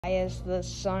Why is the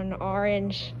sun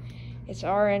orange? It's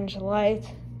orange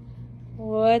light.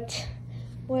 What?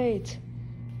 Wait,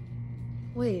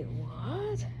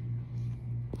 what?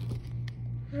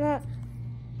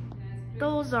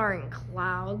 Those aren't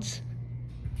clouds.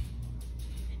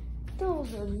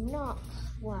 Those are not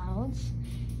clouds.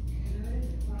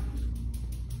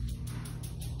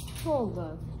 Hold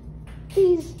up.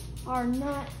 These are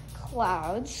not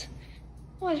clouds.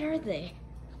 What are they?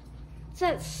 Is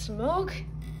that smoke?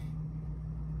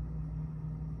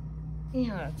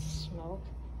 Yeah, it's smoke.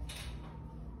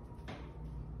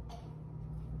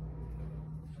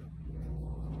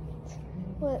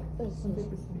 What is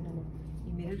this?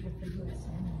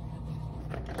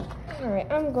 Alright,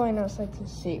 I'm going outside to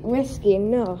see. Whiskey,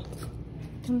 no.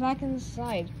 Come back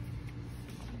inside.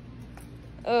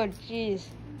 Oh, jeez.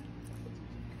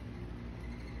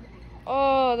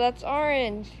 Oh, that's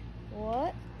orange.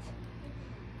 What?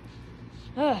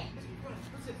 Ugh.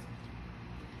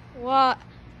 What?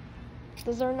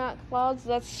 Those are not clouds,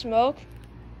 that's smoke.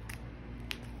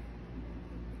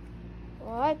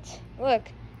 What? Look,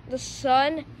 the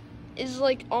sun is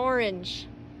like orange.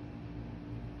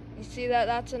 You see that?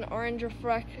 That's an orange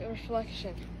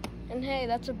reflection. And hey,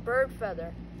 that's a bird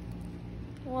feather.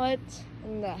 What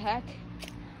in the heck?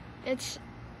 It's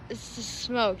just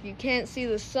smoke. You can't see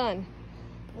the sun.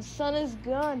 The sun is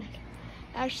gone.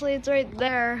 Actually, it's right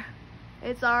there.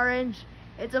 It's orange.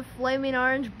 It's a flaming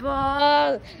orange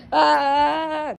ball. Ah!